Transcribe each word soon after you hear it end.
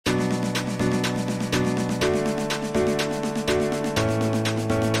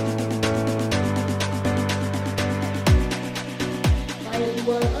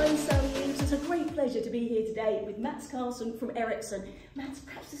today with Karlsson from Ericsson. Mats,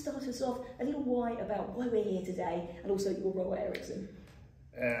 perhaps to start us off, a little about why we're here today and also your role at Ericsson.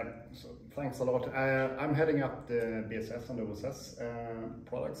 So thanks a lot. I'm heading up the BSS and OSS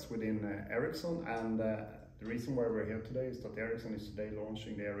products within Ericsson, and the reason why we're here today is that Ericsson is today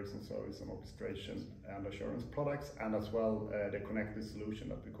launching the Ericsson Service and Orchestration and Assurance products, and as well the connected solution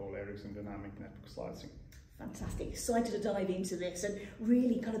that we call Ericsson Dynamic Network Slicing. Fantastic, excited to dive into this and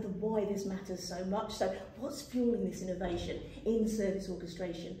really kind of the why this matters so much. So what's fueling this innovation in service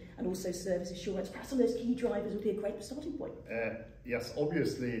orchestration and also service assurance? Perhaps on those key drivers would be a great starting point. Yes,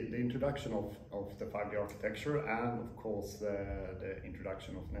 obviously the introduction of the 5G architecture and of course the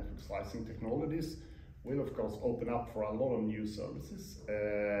introduction of network slicing technologies will of course open up for a lot of new services,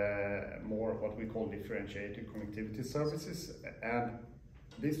 more what we call differentiated connectivity services, and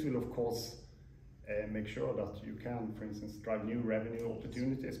this will of course make sure that you can, for instance, drive new revenue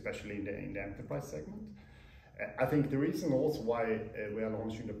opportunity, especially in the enterprise segment. I think the reason also why we are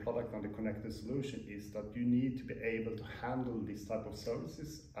launching the product and the connected solution is that you need to be able to handle this type of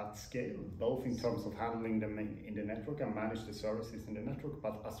services at scale, both in terms of handling them in the network and manage the services in the network,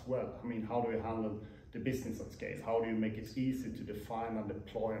 but as well, I mean, how do you handle the business at scale? How do you make it easy to define and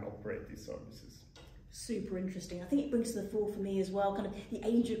deploy and operate these services? Super interesting. I think it brings to the fore for me as well kind of the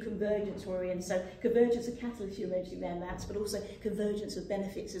age of convergence we're in. So convergence of catalysts you're mentioning there, Mats, but also convergence of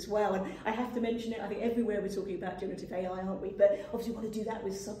benefits as well. And I have to mention it, I think everywhere we're talking about generative AI, aren't we? But obviously we want to do that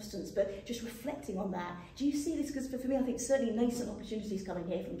with substance, but just reflecting on that, do you see this, because for me I think certainly nascent opportunities coming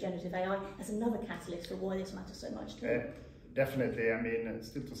here from generative AI as another catalyst for why this matters so much too? Definitely. I mean,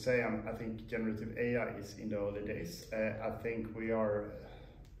 still to say, I think generative AI is in the early days. I think we are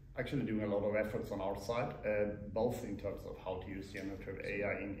actually doing a lot of efforts on our side, both in terms of how to use generative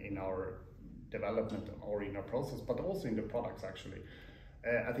AI in our development or in our process, but also in the products actually.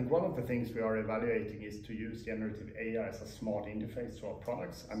 I think one of the things we are evaluating is to use generative AI as a smart interface to our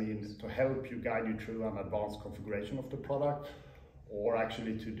products. I mean, to help you guide you through an advanced configuration of the product, or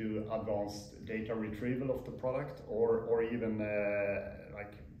actually to do advanced data retrieval of the product, or even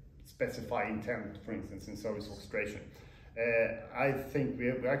like specify intent, for instance, in service orchestration. I think we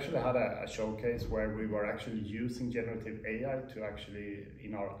actually had a showcase where we were actually using generative AI to actually,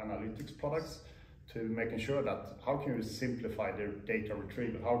 in our analytics products, to making sure that how can you simplify the data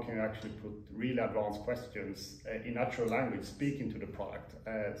retrieval, how can you actually put really advanced questions in natural language speaking to the product.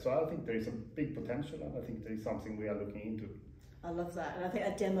 So I think there is a big potential, and I think there is something we are looking into. I love that, and I think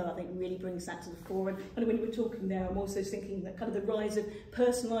a demo really brings that to the fore. And when you were talking there, I'm also thinking that kind of the rise of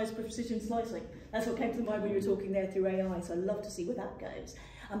personalised precision slicing. That's what came to mind when you were talking there through AI, so I'd love to see where that goes.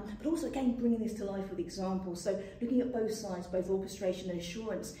 But also again, bringing this to life with examples. So looking at both sides, both orchestration and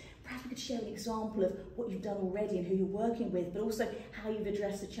assurance, perhaps we could share an example of what you've done already and who you're working with, but also how you've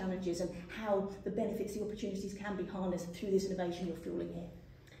addressed the challenges and how the benefits, the opportunities can be harnessed through this innovation you're fueling here.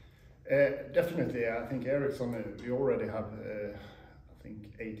 Definitely, I think Ericsson, we already have, I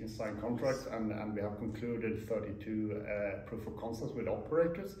think 18 signed contracts, and we have concluded 32 proof of concepts with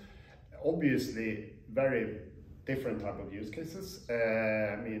operators. Obviously, very different type of use cases.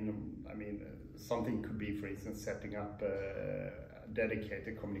 I mean, something could be, for instance, setting up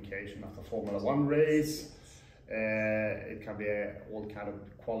dedicated communication at a Formula 1 race. It can be all kind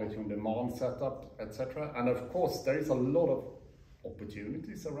of quality on demand setup, etc. And of course, there is a lot of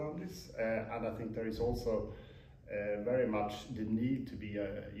opportunities around this, and I think there is also very much the need to be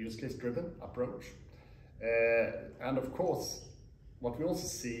a use case driven approach, and of course what we also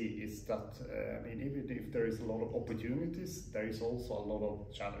see is that I mean, even if there is a lot of opportunities, there is also a lot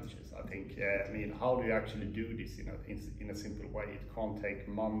of challenges. I think I mean, how do you actually do this in a simple way? It can't take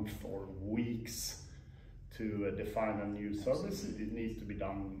months or weeks to define a new service. It needs to be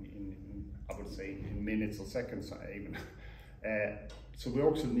done in I would say in minutes or seconds even. So we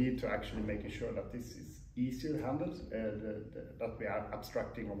also need to actually making sure that this is easier handled, that we are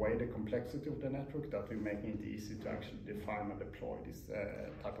abstracting away the complexity of the network, that we're making it easy to actually define and deploy this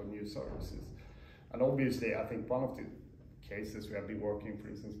type of new services. And obviously, I think one of the cases we have been working, for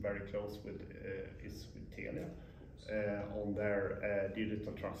instance, very close with is with Telia on their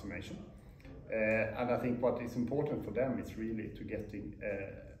digital transformation. And I think what is important for them is really to getting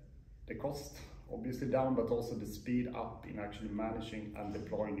the cost obviously down, but also the speed up in actually managing and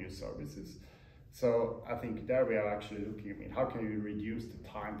deploying new services. So I think there we are actually looking, I mean, how can you reduce the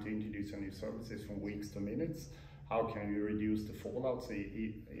time to introduce a new services from weeks to minutes? How can you reduce the fallout, so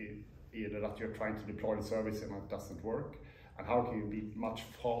either that you're trying to deploy the service and it doesn't work? And how can you be much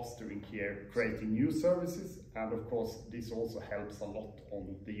faster in creating new services? And of course, this also helps a lot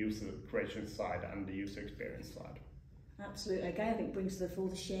on the user creation side and the user experience side. Absolutely. Again, I think it brings to the fore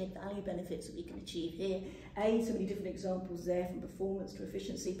the shared value benefits that we can achieve here. So many different examples there, from performance to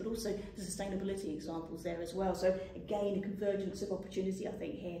efficiency, but also the sustainability examples there as well. So again, a convergence of opportunity, I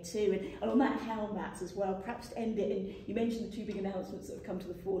think, here too. And on that how, Mats, as well, perhaps to end it, and you mentioned the two big announcements that have come to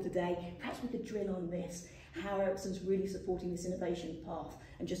the fore today, perhaps we could drill on this, how Ericsson's really supporting this innovation path,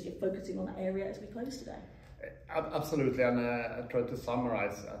 and just focusing on that area as we close today. Absolutely, and I tried to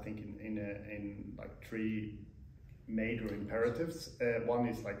summarize, I think, in like three major imperatives. One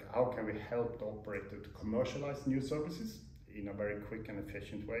is like, how can we help the operator to commercialize new services in a very quick and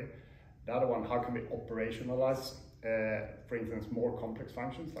efficient way? The other one, how can we operationalize, for instance, more complex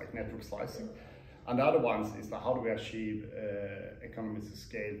functions like network slicing? And the other ones is how do we achieve economies of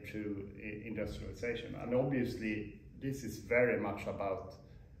scale through industrialization? And obviously, this is very much about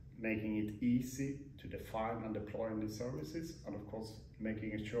making it easy to define and deploy these services, and of course,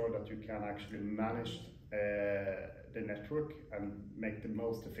 making sure that you can actually manage the network and make the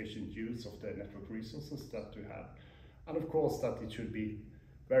most efficient use of the network resources that you have. And of course, that it should be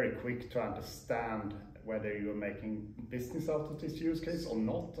very quick to understand whether you're making business out of this use case or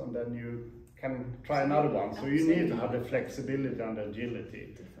not, and then you can try another one. So you need to have the flexibility and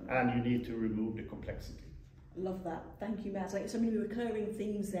agility, and you need to remove the complexity. Love that. Thank you, Matt. Like, so many recurring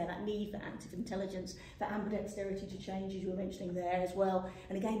themes there, that need for active intelligence, that ambidexterity to change, as you were mentioning there as well.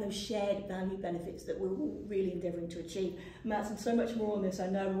 And again, those shared value benefits that we're all really endeavouring to achieve. Matt, and so much more on this, I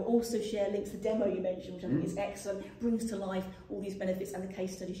know. We'll also share links to the demo you mentioned, which I think is excellent, brings to life all these benefits, and the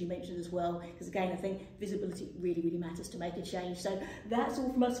case studies you mentioned as well. Because again, I think visibility really, really matters to make a change. So that's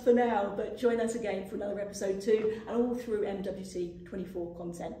all from us for now, but join us again for another episode 2, and all through MWC24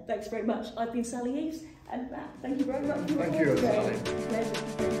 content. Thanks very much. I've been Sally Eaves. And Matt, thank you very much for your Thank you, today. Sally.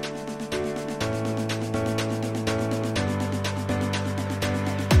 Pleasure.